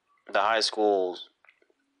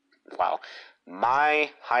 wow, my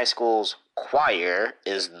high school's choir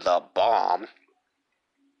is the bomb.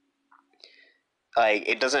 Like,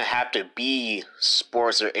 it doesn't have to be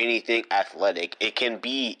sports or anything athletic. It can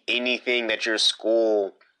be anything that your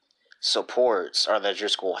school supports or that your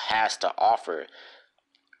school has to offer.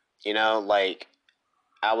 Like,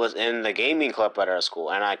 I was in the gaming club at our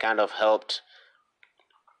school, and I kind of helped,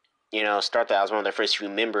 start that. I was one of the first few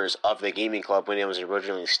members of the gaming club when it was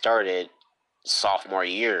originally started, sophomore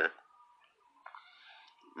year.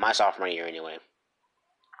 My sophomore year, anyway.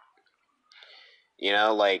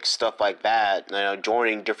 Like, stuff like that.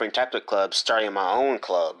 Joining different types of clubs, starting my own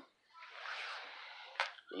club.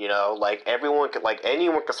 Like, anyone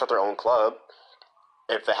could start their own club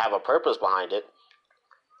if they have a purpose behind it.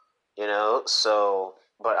 So,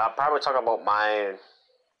 but I'll probably talk about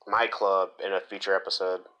my club in a future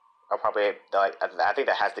episode. I think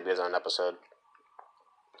that has to be its own episode.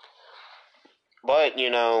 But,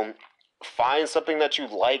 find something that you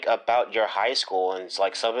like about your high school, and it's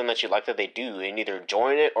like something that you like that they do, and either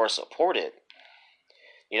join it or support it.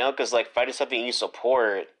 Because, like, finding something you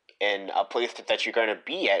support in a place that you're going to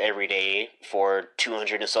be at every day for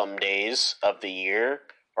 200 and something days of the year,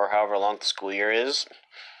 or however long the school year is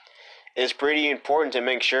pretty important to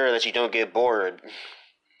make sure that you don't get bored,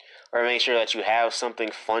 or make sure that you have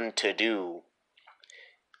something fun to do.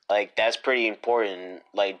 Like, that's pretty important.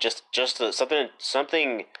 Like, just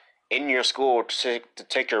something in your school to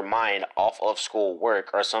take your mind off of school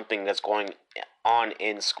work, or something that's going on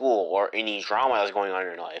in school, or any drama that's going on in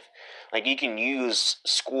your life. Like, you can use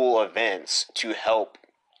school events to help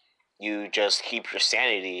you just keep your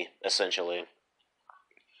sanity, essentially.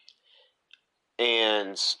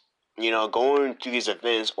 And, going to these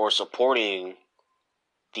events, or supporting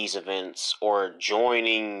these events, or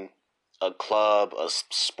joining a club, a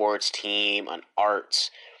sports team, an arts,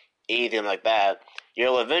 anything like that,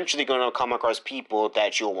 you're eventually going to come across people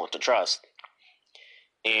that you'll want to trust.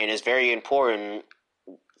 And it's very important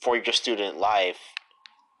for your student life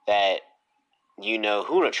that you know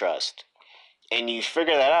who to trust. And you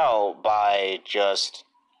figure that out by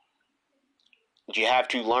you have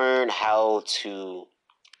to learn how to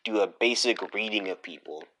do a basic reading of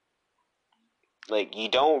people. Like, you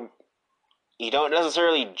don't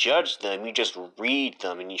necessarily judge them, you just read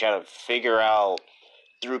them, and you try to figure out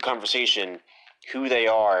through conversation who they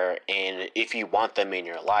are and if you want them in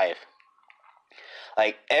your life.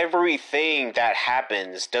 Like, everything that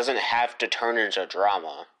happens doesn't have to turn into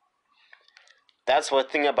drama. That's one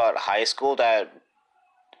thing about high school that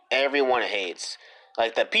everyone hates.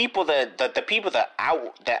 Like, the people that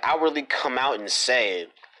outwardly come out and say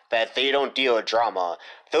that they don't deal with drama,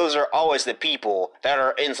 those are always the people that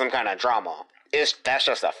are in some kind of drama. That's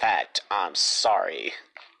just a fact. I'm sorry.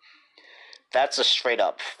 That's a straight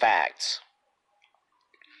up fact.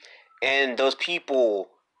 And those people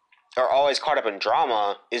are always caught up in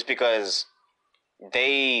drama is because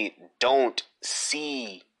they don't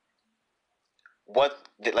see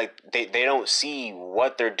they don't see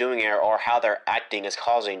what they're doing here or how they're acting is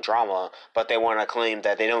causing drama, but they want to claim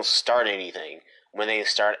that they don't start anything when they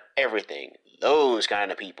start everything. those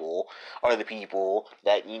kind of people are the people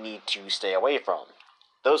that you need to stay away from.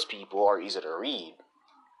 Those people are easy to read.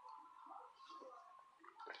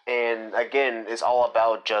 And again, it's all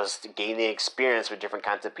about just gaining experience with different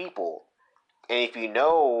kinds of people. And if you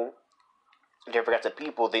know different kinds of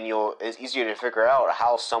people, then it's easier to figure out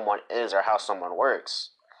how someone is or how someone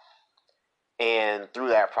works. And through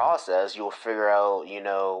that process, you'll figure out,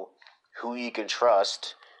 who you can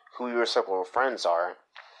trust, who your circle of friends are.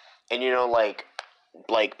 And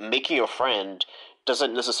like making a friend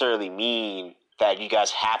doesn't necessarily mean that you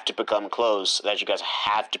guys have to become close, that you guys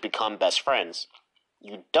have to become best friends.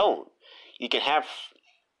 You don't. You can have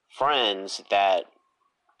friends that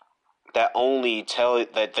only tell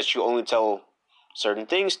that you only tell certain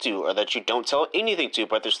things to, or that you don't tell anything to,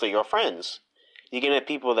 but they're still your friends. You can have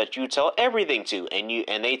people that you tell everything to,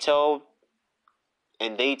 and they tell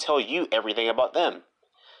you everything about them.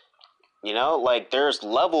 Like, there's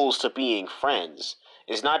levels to being friends.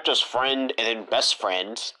 It's not just friend and then best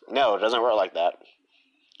friend. No, it doesn't work like that.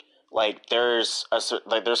 Like, there's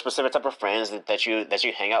specific type of friends that you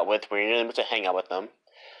hang out with when you're able to hang out with them.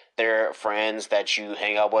 There are friends that you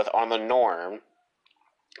hang out with on the norm,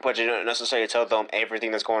 but you don't necessarily tell them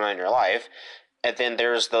everything that's going on in your life. And then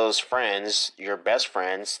there's those friends, your best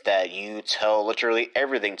friends, that you tell literally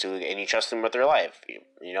everything to, and you trust them with your life.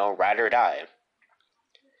 Ride or die.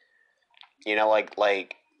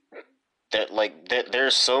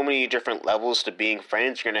 There's so many different levels to being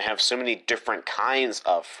friends. You're gonna have so many different kinds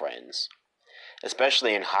of friends,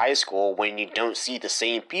 especially in high school when you don't see the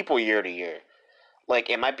same people year to year. Like,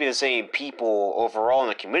 it might be the same people overall in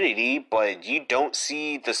the community, but you don't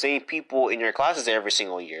see the same people in your classes every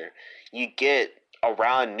single year. You get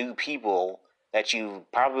around new people that you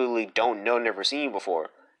probably don't know, never seen before,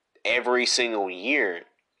 every single year.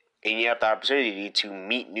 And you have the opportunity to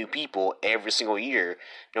meet new people every single year,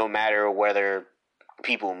 no matter whether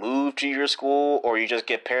people move to your school or you just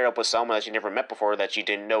get paired up with someone that you never met before that you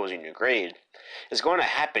didn't know was in your grade. It's going to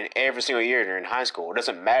happen every single year during high school. It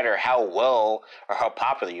doesn't matter how well or how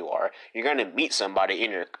popular you are. You're going to meet somebody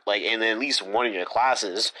in at least one of your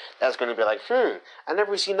classes that's going to be like, I've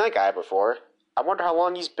never seen that guy before. I wonder how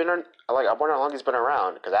long he's been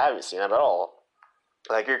around, because I haven't seen him at all.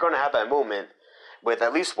 Like, you're going to have that moment with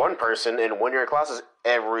at least one person in one of your classes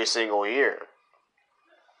every single year.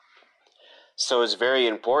 So it's very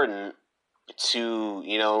important to,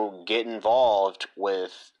 get involved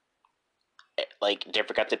with, like,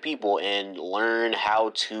 different kinds of people and learn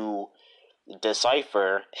how to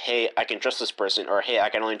decipher, hey, I can trust this person, or hey, I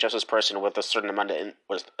can only trust this person with a certain amount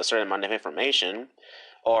of information,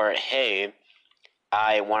 or hey,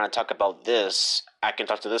 I want to talk about this, I can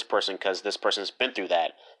talk to this person because this person's been through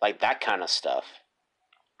that. Like, that kind of stuff.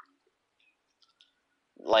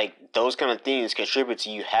 Like, those kind of things contribute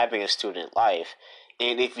to you having a student life.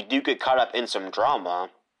 And if you do get caught up in some drama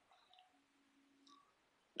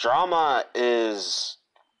is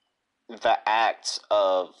the act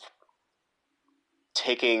of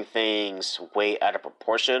taking things way out of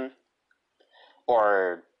proportion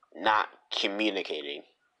or not communicating.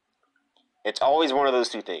 It's always one of those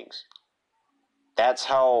two things. That's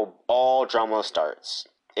how all drama starts.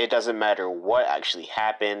 It doesn't matter what actually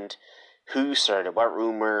happened, who started what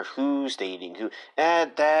rumor, who's dating who,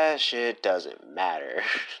 and that shit doesn't matter.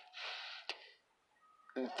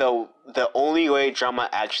 Though the only way drama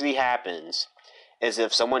actually happens is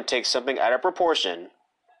if someone takes something out of proportion,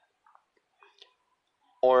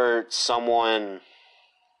 or someone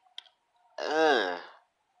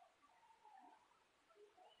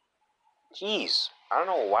jeez, I don't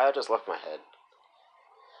know why that just left my head.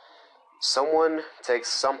 Someone takes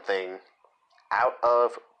something out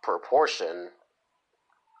of proportion.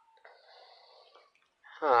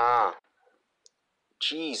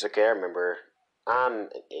 Jeez, okay, I remember. I'm an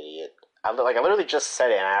idiot. I literally just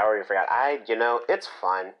said it and I already forgot. It's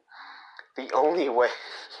fine. The only way...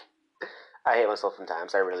 I hate myself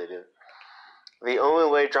sometimes, I really do. The only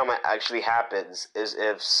way drama actually happens is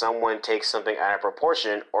if someone takes something out of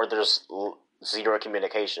proportion or there's zero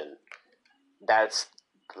communication. That's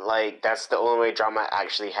the only way drama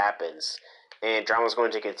actually happens. And drama's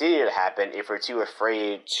going to continue to happen if you're too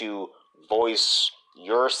afraid to voice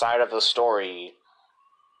your side of the story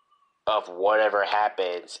of whatever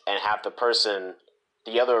happens and have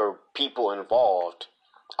the other people involved,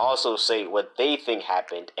 also say what they think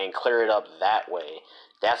happened and clear it up that way.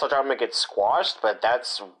 That's how drama gets squashed, but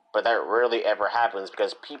that rarely ever happens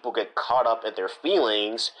because people get caught up in their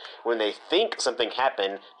feelings when they think something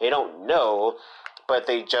happened. They don't know, but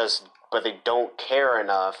they don't care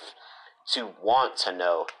enough to want to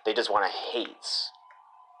know. They just want to hate.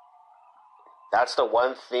 That's the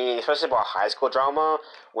one thing, especially about high school drama,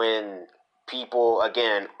 when people,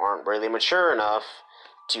 again, aren't really mature enough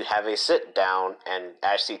to have a sit down and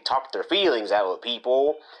actually talk their feelings out with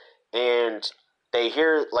people, and they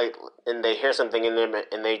hear something in them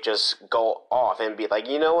and they just go off and be like,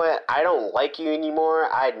 you know what, I don't like you anymore,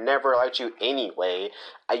 I never liked you anyway,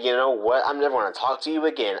 you know what, I'm never going to talk to you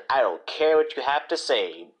again, I don't care what you have to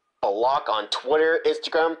say, block on Twitter,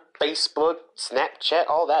 Instagram, Facebook, Snapchat,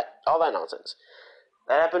 all that nonsense.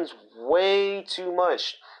 That happens way too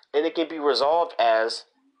much, and it can be resolved as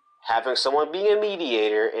having someone be a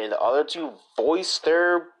mediator and the other two voice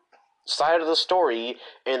their side of the story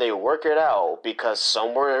and they work it out, because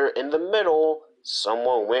somewhere in the middle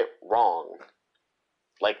someone went wrong,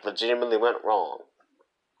 like legitimately went wrong.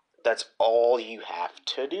 That's all you have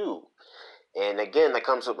to do. And again, that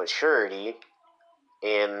comes with maturity,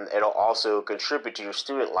 and it'll also contribute to your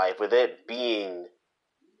student life with it being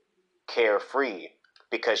carefree,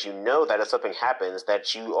 because you know that if something happens,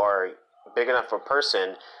 that you are big enough a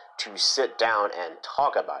person to sit down and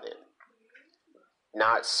talk about it,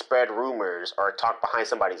 not spread rumors or talk behind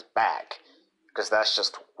somebody's back, because that's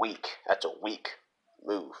just weak. That's a weak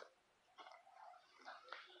move.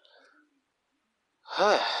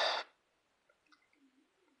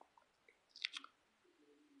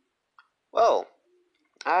 Well,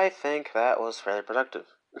 I think that was fairly productive.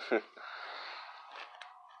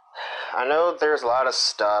 I know there's a lot of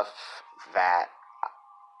stuff that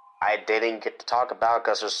I didn't get to talk about,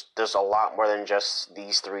 because there's a lot more than just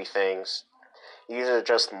these three things. These are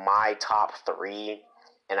just my top three,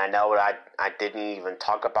 and I know I didn't even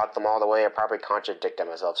talk about them all the way. I probably contradicted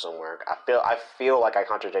myself somewhere. I feel like I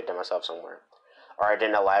contradicted myself somewhere, or I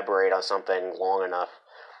didn't elaborate on something long enough.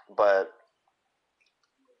 But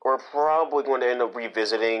we're probably going to end up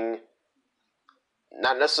revisiting,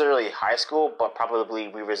 not necessarily high school, but probably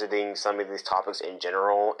revisiting some of these topics in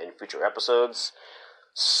general in future episodes.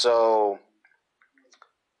 So,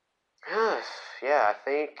 yeah, I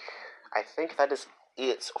think that is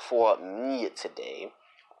it for me today.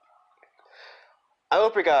 I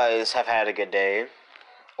hope you guys have had a good day,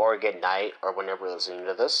 or a good night, or whenever you're listening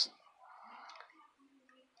to this.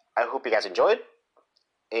 I hope you guys enjoyed,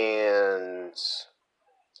 and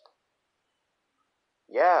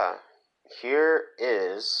yeah, here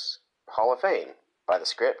is Hall of Fame by The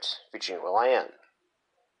Script, featuring will.i.am.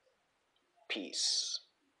 Peace.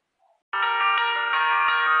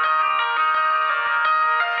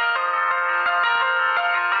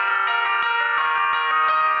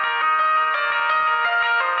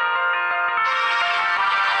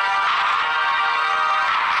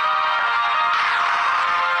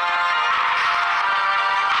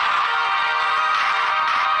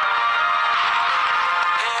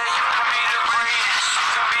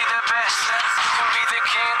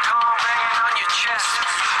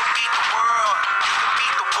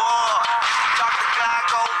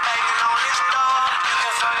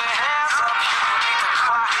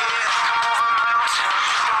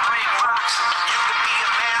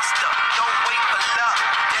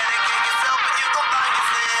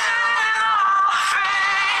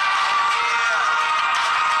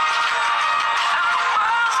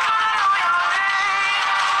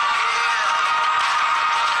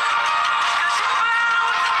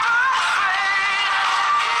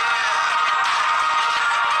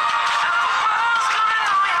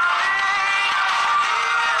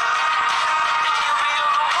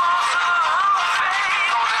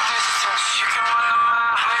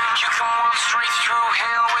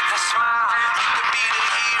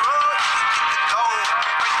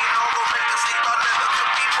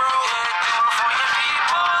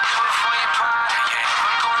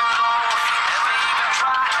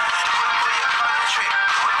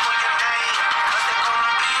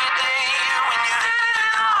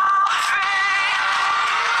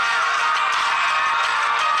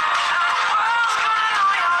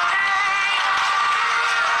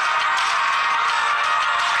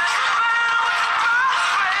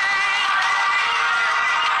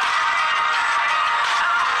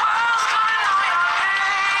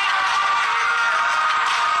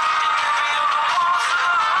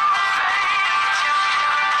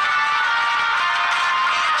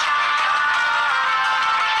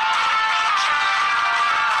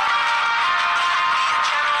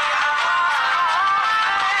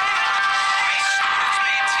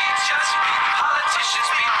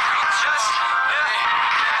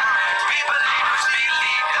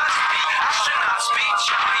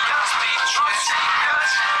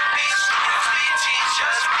 Be students, be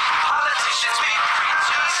teachers, be politicians, be